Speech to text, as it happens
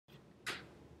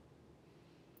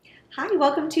Hi,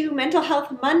 welcome to Mental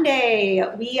Health Monday.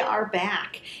 We are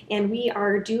back and we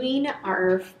are doing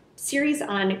our series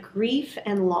on grief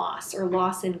and loss, or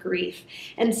loss and grief.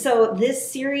 And so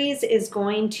this series is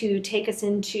going to take us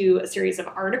into a series of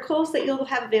articles that you'll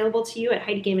have available to you at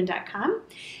HeidiGaiman.com,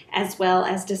 as well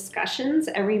as discussions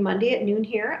every Monday at noon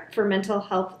here for Mental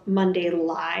Health Monday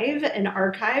Live and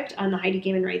archived on the Heidi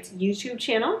Gaiman Writes YouTube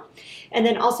channel. And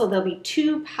then also there'll be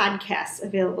 2 podcasts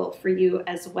available for you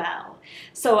as well.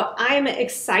 So I'm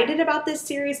excited about this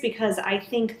series because I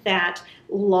think that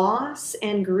loss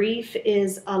and grief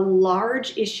is a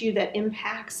large issue that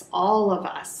impacts all of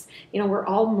us. You know, we're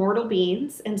all mortal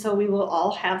beings, and so we will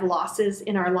all have losses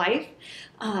in our life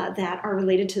that are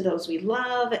related to those we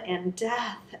love, and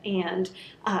death, and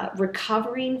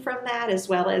recovering from that, as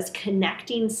well as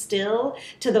connecting still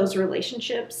to those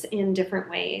relationships in different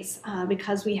ways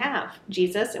because we have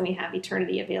Jesus and we have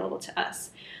eternity available to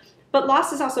us. But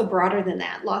loss is also broader than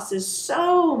that. Loss is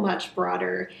so much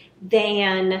broader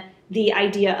than the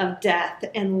idea of death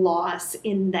and loss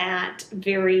in that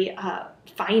very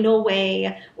final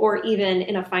way, or even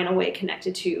in a final way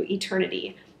connected to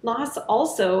eternity. Loss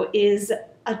also is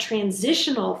a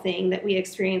transitional thing that we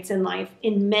experience in life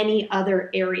in many other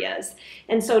areas.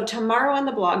 And so tomorrow on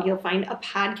the blog, you'll find a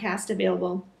podcast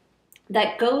available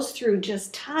that goes through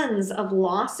just tons of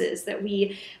losses that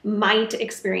we might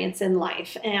experience in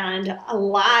life. And a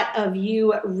lot of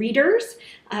you readers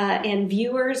and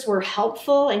viewers were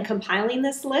helpful in compiling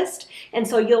this list. And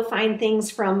so you'll find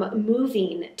things from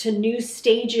moving to new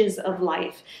stages of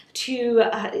life to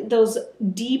those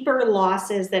deeper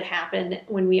losses that happen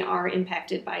when we are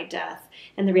impacted by death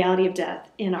and the reality of death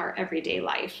in our everyday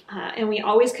life. And we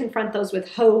always confront those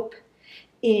with hope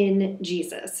in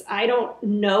Jesus. I don't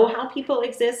know how people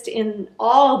exist in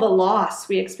all the loss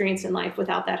we experience in life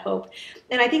without that hope.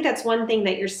 And I think that's one thing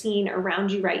that you're seeing around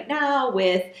you right now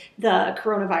with the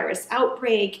coronavirus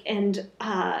outbreak, and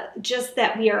just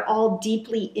that we are all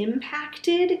deeply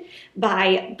impacted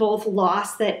by both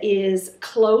loss that is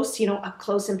close, up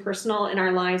close and personal in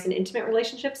our lives and intimate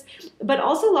relationships, but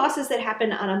also losses that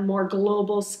happen on a more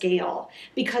global scale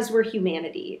because we're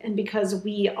humanity and because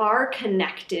we are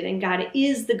connected, and God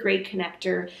is the great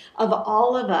connector of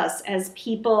all of us as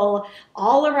people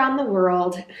all around the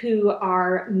world who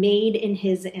are made in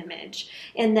His image.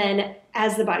 And then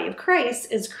as the body of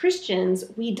Christ, as Christians,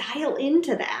 we dial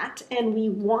into that and we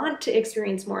want to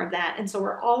experience more of that. And so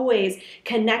we're always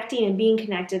connecting and being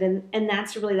connected. And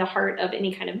that's really the heart of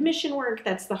any kind of mission work.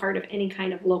 That's the heart of any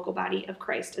kind of local body of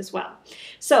Christ as well.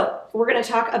 So we're going to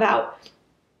talk about,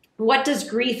 what does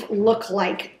grief look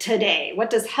like today? What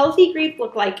does healthy grief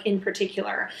look like in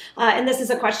particular? And this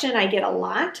is a question I get a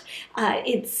lot.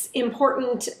 It's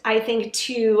important, I think,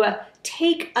 to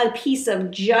take a piece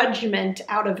of judgment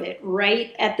out of it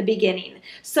right at the beginning.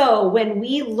 So when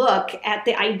we look at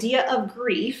the idea of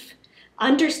grief,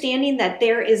 understanding that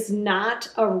there is not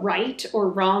a right or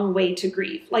wrong way to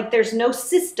grieve. Like, there's no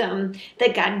system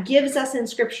that God gives us in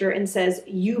Scripture and says,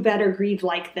 you better grieve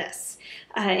like this.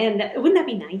 And wouldn't that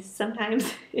be nice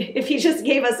sometimes if He just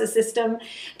gave us a system?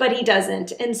 But He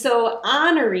doesn't. And so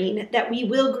honoring that we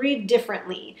will grieve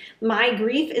differently. My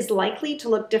grief is likely to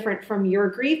look different from your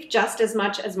grief just as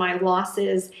much as my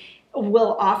losses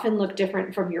will often look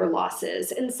different from your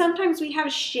losses. And sometimes we have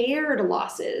shared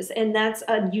losses, and that's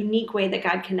a unique way that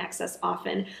God connects us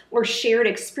often, or shared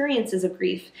experiences of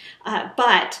grief.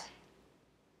 But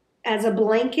as a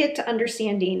blanket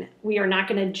understanding, we are not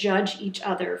going to judge each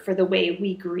other for the way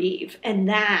we grieve. And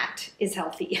that is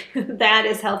healthy. That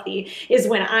is healthy, is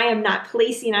when I am not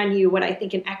placing on you what I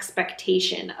think an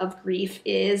expectation of grief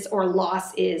is or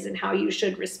loss is and how you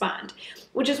should respond.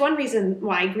 Which is one reason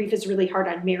why grief is really hard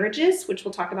on marriages, which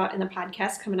we'll talk about in the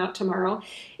podcast coming out tomorrow,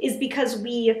 is because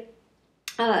we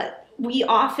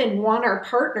often want our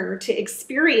partner to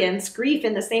experience grief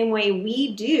in the same way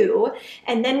we do,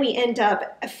 and then we end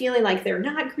up feeling like they're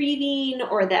not grieving,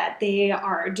 or that they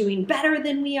are doing better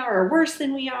than we are or worse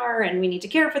than we are, and we need to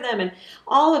care for them. And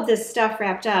all of this stuff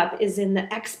wrapped up is in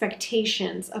the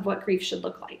expectations of what grief should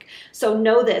look like. So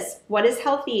know this, what is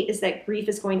healthy is that grief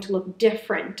is going to look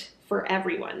different for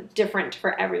everyone, different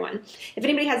for everyone. If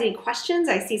anybody has any questions,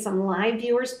 I see some live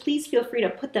viewers, please feel free to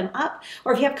put them up.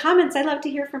 Or if you have comments, I'd love to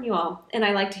hear from you all. And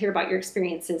I like to hear about your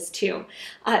experiences too.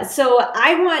 So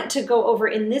I want to go over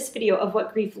in this video of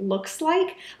what grief looks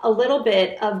like, a little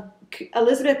bit of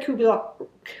Elizabeth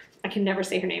I can never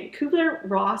say her name,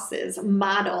 Kuebler-Ross's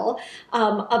model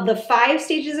of the 5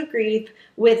 stages of grief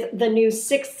with the new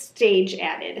 6th stage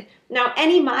added. Now,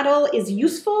 any model is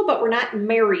useful, but we're not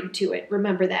married to it.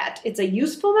 Remember that. It's a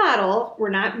useful model. We're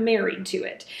not married to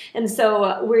it. And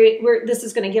so this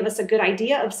is going to give us a good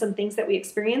idea of some things that we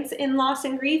experience in loss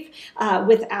and grief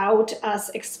without us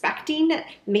expecting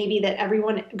maybe that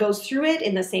everyone goes through it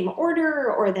in the same order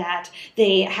or that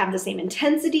they have the same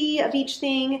intensity of each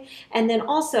thing. And then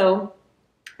also,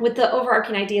 with the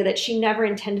overarching idea that she never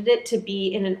intended it to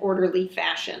be in an orderly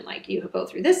fashion. Like you go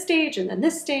through this stage and then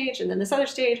this other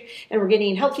stage, and we're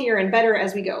getting healthier and better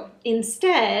as we go.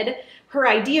 Instead, her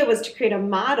idea was to create a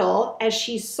model as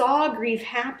she saw grief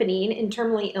happening in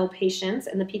terminally ill patients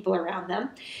and the people around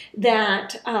them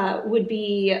that would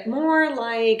be more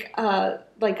like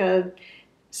a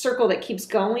circle that keeps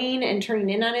going and turning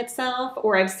in on itself,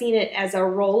 or I've seen it as a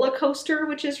roller coaster,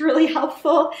 which is really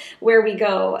helpful, where we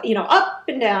go, up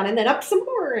and down and then up some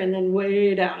more and then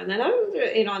way down and then,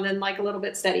 and then like a little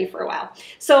bit steady for a while.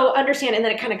 So understand, and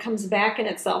then it kind of comes back in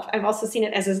itself. I've also seen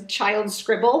it as a child's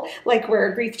scribble, like where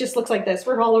grief just looks like this.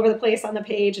 We're all over the place on the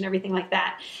page and everything like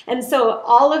that. And so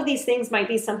all of these things might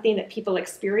be something that people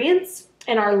experience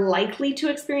and are likely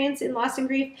to experience in loss and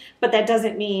grief, but that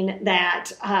doesn't mean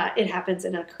that it happens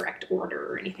in a correct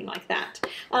order or anything like that.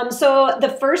 So the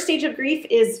first stage of grief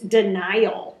is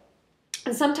denial.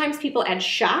 And sometimes people add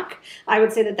shock. I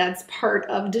would say that that's part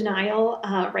of denial,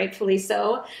 rightfully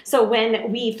so. So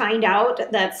when we find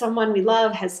out that someone we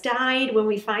love has died, when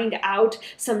we find out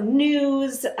some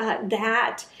news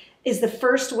that is the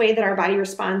first way that our body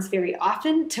responds very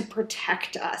often to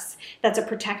protect us. That's a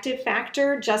protective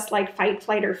factor, just like fight,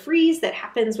 flight, or freeze that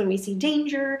happens when we see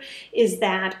danger, is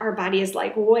that our body is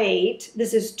like, wait,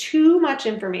 this is too much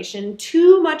information,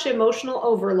 too much emotional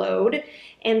overload,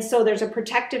 and so there's a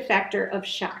protective factor of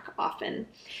shock often.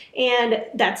 And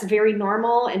that's very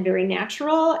normal and very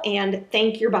natural, and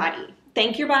thank your body.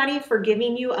 Thank your body for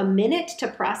giving you a minute to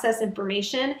process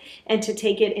information and to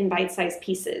take it in bite-sized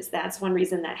pieces. That's one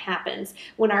reason that happens.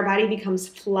 When our body becomes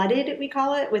flooded, we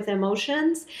call it, with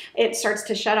emotions, it starts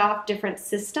to shut off different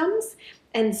systems.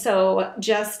 And so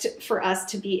just for us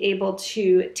to be able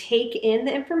to take in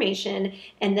the information,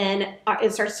 and then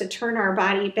it starts to turn our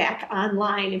body back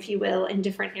online, if you will, in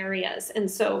different areas.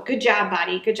 And so good job,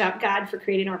 body. Good job, God, for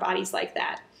creating our bodies like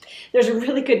that. There's a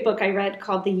really good book I read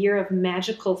called The Year of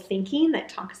Magical Thinking that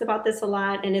talks about this a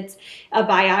lot, and it's a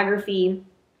biography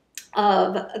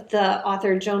of the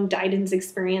author Joan Didion's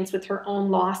experience with her own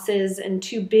losses and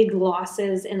 2 big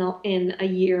losses in a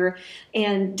year,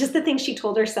 and just the things she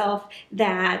told herself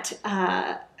that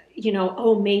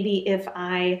oh, maybe if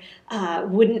I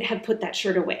wouldn't have put that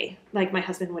shirt away, like my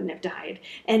husband wouldn't have died.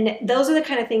 And those are the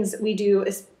kind of things that we do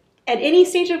at any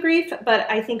stage of grief, but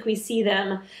I think we see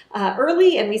them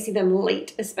early and we see them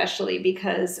late, especially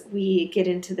because we get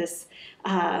into this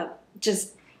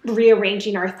just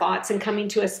rearranging our thoughts and coming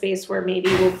to a space where maybe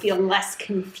we'll feel less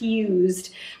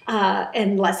confused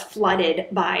and less flooded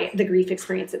by the grief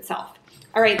experience itself.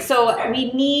 All right, so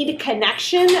we need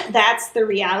connection. That's the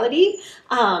reality.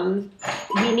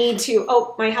 We need to,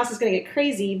 oh, my house is going to get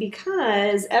crazy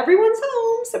because everyone's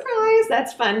home. Surprise,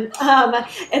 that's fun.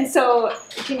 And so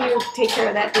can you take care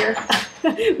of that, dear?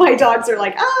 My dogs are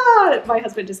like, my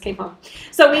husband just came home.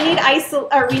 So we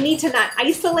need to not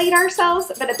isolate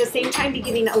ourselves, but at the same time be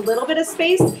giving a little bit of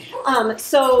space.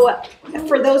 So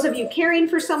for those of you caring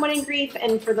for someone in grief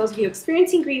and for those of you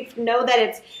experiencing grief, know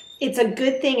that it's a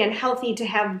good thing and healthy to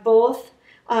have both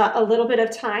a little bit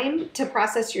of time to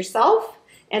process yourself,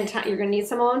 and you're going to need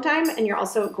some alone time, and you're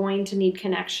also going to need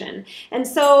connection. And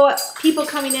so people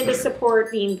coming in to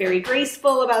support, being very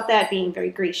graceful about that, being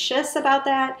very gracious about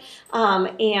that,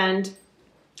 and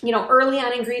early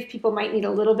on in grief, people might need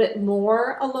a little bit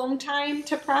more alone time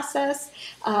to process,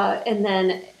 and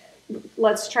then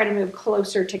let's try to move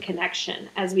closer to connection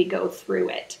as we go through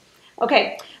it.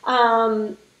 Okay.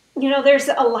 There's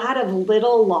a lot of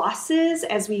little losses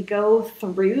as we go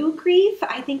through grief.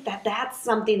 I think that that's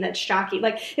something that's shocking.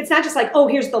 Like, it's not just like, oh,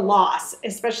 here's the loss,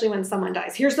 especially when someone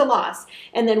dies. Here's the loss.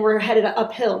 And then we're headed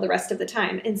uphill the rest of the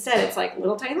time. Instead, it's like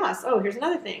little tiny loss. Oh, here's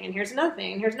another thing, and here's another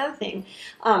thing, and here's another thing.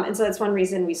 And so that's one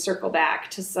reason we circle back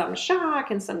to some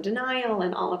shock and some denial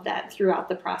and all of that throughout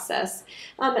the process.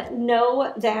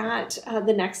 Know that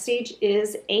the next stage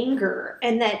is anger,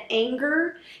 and that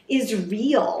anger is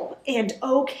real and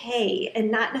okay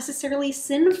and not necessarily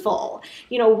sinful.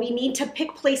 We need to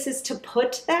pick places to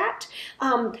put that.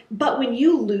 But when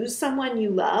you lose someone you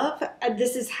love,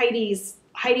 this is Heidi's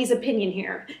opinion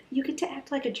here, you get to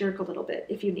act like a jerk a little bit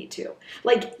if you need to.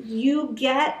 Like, you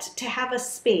get to have a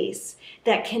space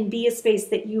that can be a space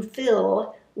that you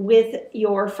fill with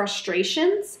your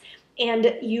frustrations,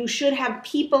 and you should have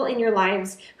people in your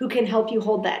lives who can help you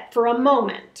hold that for a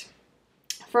moment.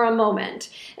 for a moment.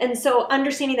 And so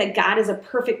understanding that God is a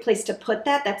perfect place to put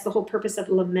that, that's the whole purpose of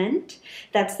lament.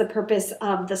 That's the purpose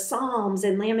of the Psalms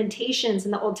and Lamentations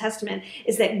in the Old Testament,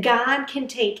 is that God can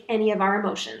take any of our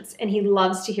emotions and he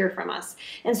loves to hear from us.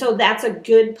 And so that's a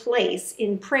good place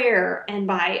in prayer and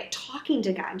by talking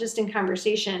to God, just in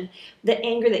conversation, the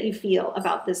anger that you feel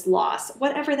about this loss,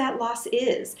 whatever that loss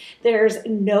is. There's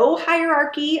no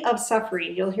hierarchy of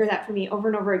suffering. You'll hear that from me over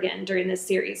and over again during this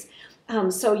series.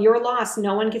 So your loss,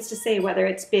 no one gets to say whether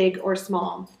it's big or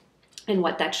small and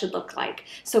what that should look like.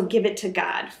 So give it to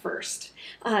God first.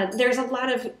 There's a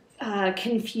lot of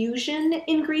confusion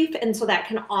in grief, and so that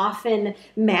can often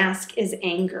mask as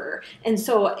anger. And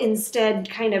so instead,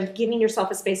 kind of giving yourself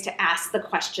a space to ask the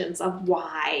questions of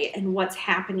why and what's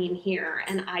happening here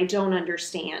and I don't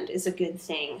understand is a good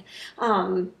thing.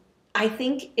 I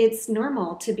think it's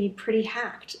normal to be pretty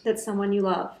hacked that someone you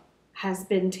love has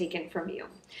been taken from you.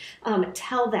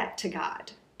 Tell that to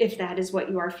God if that is what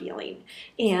you are feeling.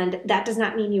 And that does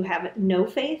not mean you have no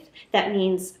faith. That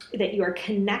means that you are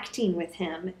connecting with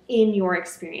him in your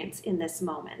experience in this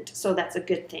moment. So that's a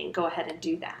good thing. Go ahead and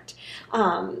do that.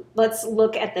 Let's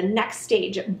look at the next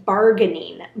stage,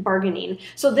 bargaining.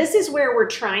 So this is where we're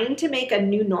trying to make a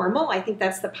new normal. I think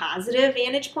that's the positive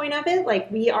vantage point of it.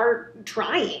 Like we are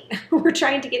trying. We're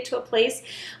trying to get to a place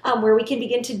where we can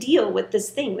begin to deal with this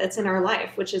thing that's in our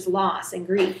life, which is loss and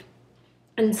grief.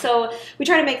 And so we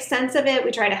try to make sense of it.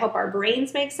 We try to help our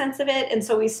brains make sense of it. And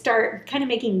so we start kind of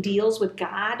making deals with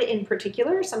God in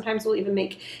particular. Sometimes we'll even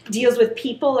make deals with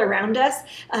people around us.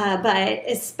 But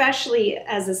especially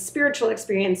as a spiritual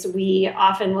experience, we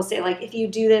often will say, like, if you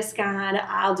do this, God,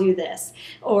 I'll do this.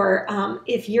 Or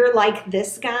if you're like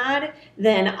this, God,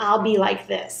 then I'll be like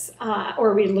this.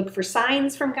 Or we look for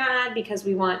signs from God because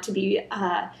we want to be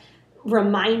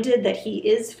reminded that he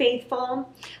is faithful.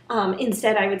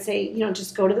 Instead, I would say,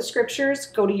 just go to the scriptures,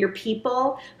 go to your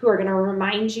people who are going to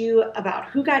remind you about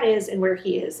who God is and where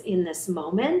he is in this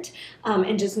moment.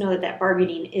 And just know that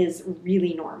bargaining is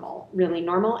really normal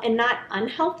and not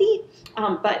unhealthy.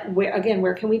 But where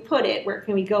can we put it? Where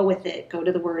can we go with it? Go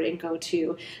to the word and go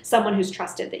to someone who's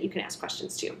trusted that you can ask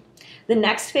questions to. The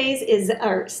next stage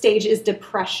is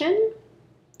depression.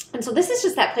 And so this is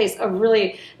just that place of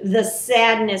really the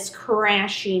sadness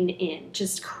crashing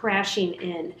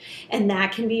in. And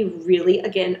that can be really,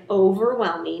 again,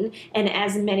 overwhelming. And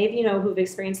as many of you know who've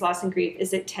experienced loss and grief,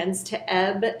 is it tends to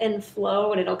ebb and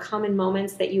flow, and it'll come in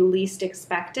moments that you least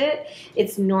expect it.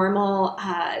 It's normal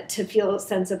to feel a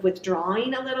sense of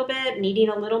withdrawing a little bit, needing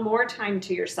a little more time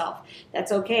to yourself.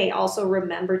 That's okay. Also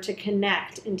remember to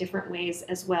connect in different ways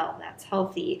as well. That's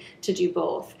healthy to do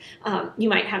both. You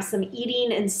might have some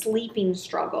eating and sleeping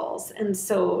struggles. And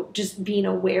so just being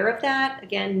aware of that,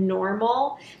 again,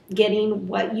 normal, getting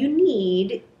what you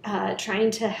need, trying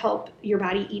to help your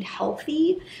body eat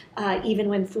healthy, even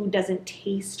when food doesn't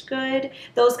taste good.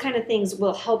 Those kind of things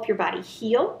will help your body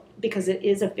heal because it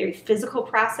is a very physical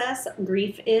process,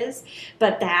 grief is,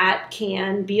 but that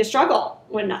can be a struggle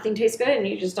when nothing tastes good and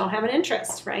you just don't have an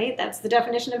interest, right? That's the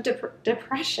definition of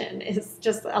depression, is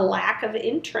just a lack of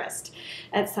interest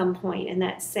at some point and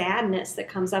that sadness that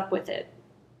comes up with it.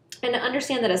 And to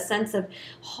understand that a sense of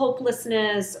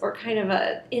hopelessness or kind of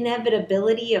a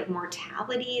inevitability of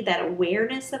mortality, that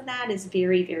awareness of that is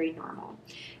very, very normal.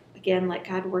 Again, let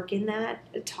God work in that.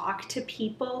 Talk to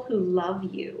people who love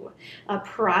you.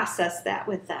 Process that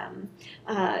with them.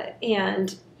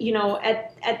 And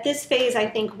at this phase, I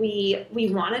think we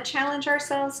want to challenge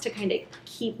ourselves to kind of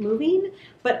keep moving,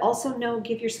 but also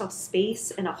give yourself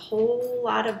space and a whole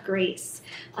lot of grace.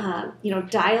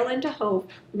 Dial into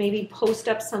hope. Maybe post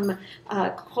up some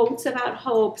quotes about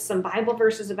hope, some Bible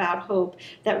verses about hope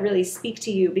that really speak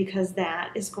to you, because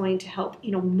that is going to help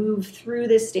move through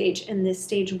this stage, and this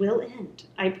stage will end,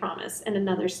 I promise, and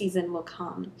another season will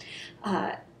come.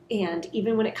 And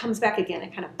even when it comes back again,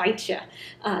 it kind of bites you,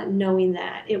 knowing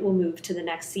that it will move to the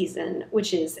next season,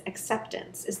 which is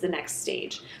acceptance, is the next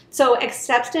stage. So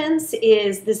acceptance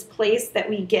is this place that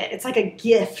we get. It's like a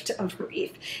gift of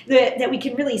grief, that we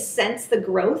can really sense the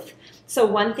growth. So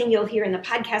one thing you'll hear in the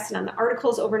podcast and on the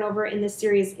articles over and over in this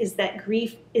series is that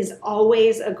grief is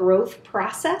always a growth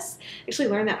process. I actually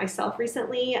learned that myself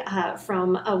recently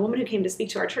from a woman who came to speak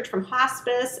to our church from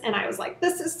hospice, and I was like,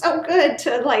 this is so good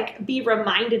to be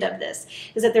reminded of this,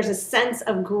 is that there's a sense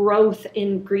of growth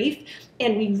in grief,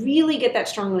 and we really get that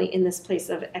strongly in this place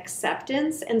of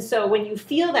acceptance. And so when you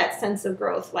feel that sense of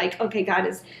growth, like, okay, God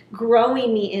is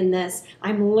growing me in this,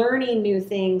 I'm learning new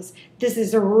things, this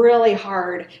is really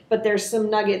hard, but there's some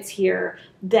nuggets here,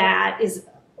 that is,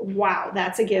 wow,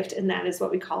 that's a gift, and that is what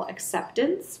we call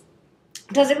acceptance.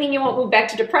 Doesn't mean you won't move back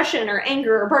to depression or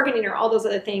anger or bargaining or all those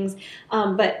other things,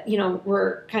 but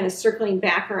we're kind of circling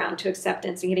back around to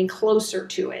acceptance and getting closer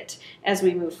to it as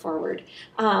we move forward.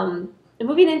 And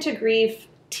moving into grief,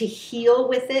 to heal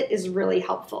with it is really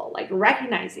helpful, like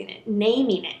recognizing it,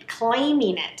 naming it,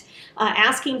 claiming it,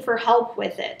 asking for help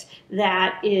with it.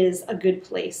 That is a good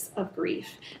place of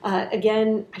grief.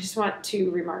 Again, I just want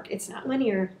to remark, it's not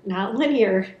linear, not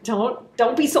linear.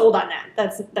 Don't be sold on that.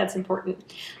 That's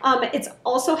important. It's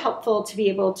also helpful to be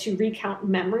able to recount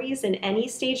memories in any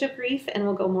stage of grief, and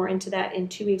we'll go more into that in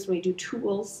 2 weeks when we do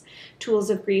tools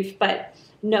of grief. But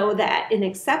know that in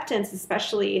acceptance,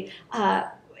 especially,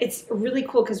 it's really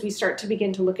cool because we start to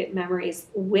begin to look at memories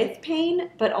with pain,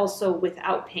 but also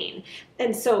without pain.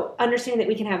 And so understanding that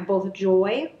we can have both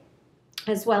joy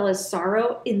as well as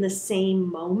sorrow in the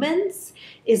same moments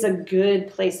is a good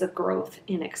place of growth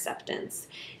in acceptance.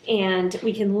 And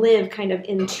we can live kind of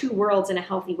in two worlds in a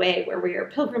healthy way, where we are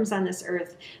pilgrims on this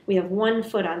earth. We have one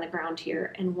foot on the ground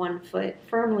here and one foot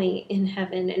firmly in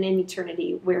heaven and in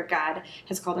eternity, where God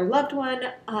has called our loved one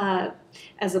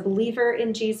as a believer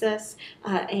in Jesus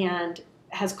and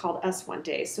has called us one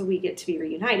day. So we get to be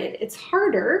reunited. It's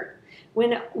harder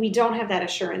when we don't have that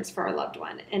assurance for our loved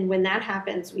one. And when that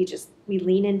happens, we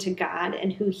lean into God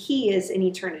and who He is in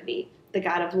eternity, the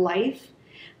God of life,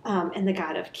 and the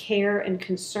God of care and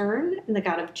concern, and the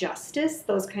God of justice,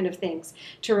 those kind of things,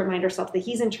 to remind ourselves that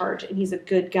He's in charge and He's a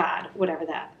good God, whatever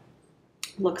that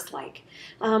looks like.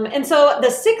 And so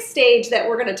the sixth stage that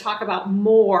we're going to talk about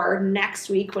more next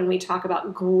week when we talk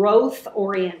about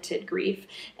growth-oriented grief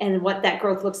and what that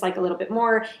growth looks like a little bit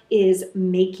more is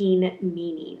making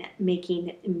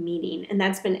meaning. And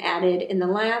that's been added in the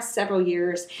last several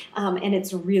years, and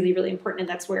it's really, really important. And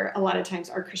that's where a lot of times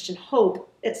our Christian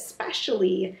hope,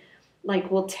 especially,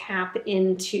 will tap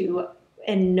into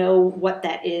and know what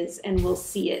that is, and we'll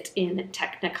see it in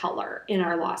technicolor in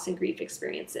our loss and grief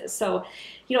experiences. So,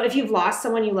 if you've lost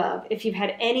someone you love, if you've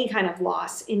had any kind of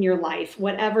loss in your life,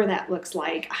 whatever that looks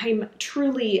like, I'm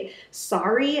truly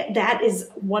sorry. That is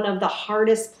one of the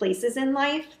hardest places in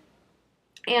life.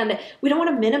 And we don't want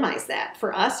to minimize that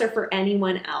for us or for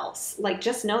anyone else.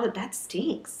 Just know that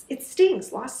stinks. It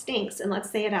stinks. Loss stinks. And let's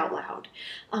say it out loud.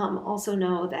 Also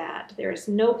know that there is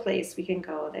no place we can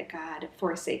go that God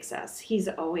forsakes us. He's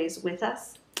always with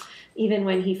us, even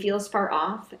when He feels far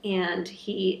off. And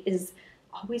He is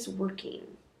always working,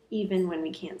 even when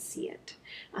we can't see it.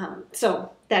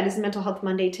 So that is Mental Health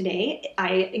Monday today.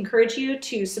 I encourage you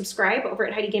to subscribe over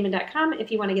at HeidiGaiman.com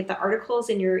if you want to get the articles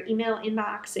in your email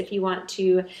inbox, if you want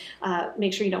to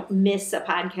make sure you don't miss a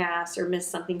podcast or miss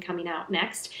something coming out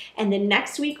next. And then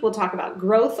next week, we'll talk about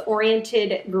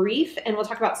growth-oriented grief, and we'll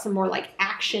talk about some more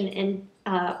action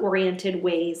and oriented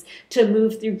ways to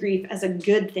move through grief as a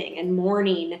good thing and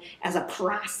mourning as a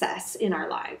process in our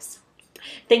lives.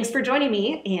 Thanks for joining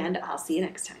me, and I'll see you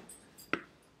next time.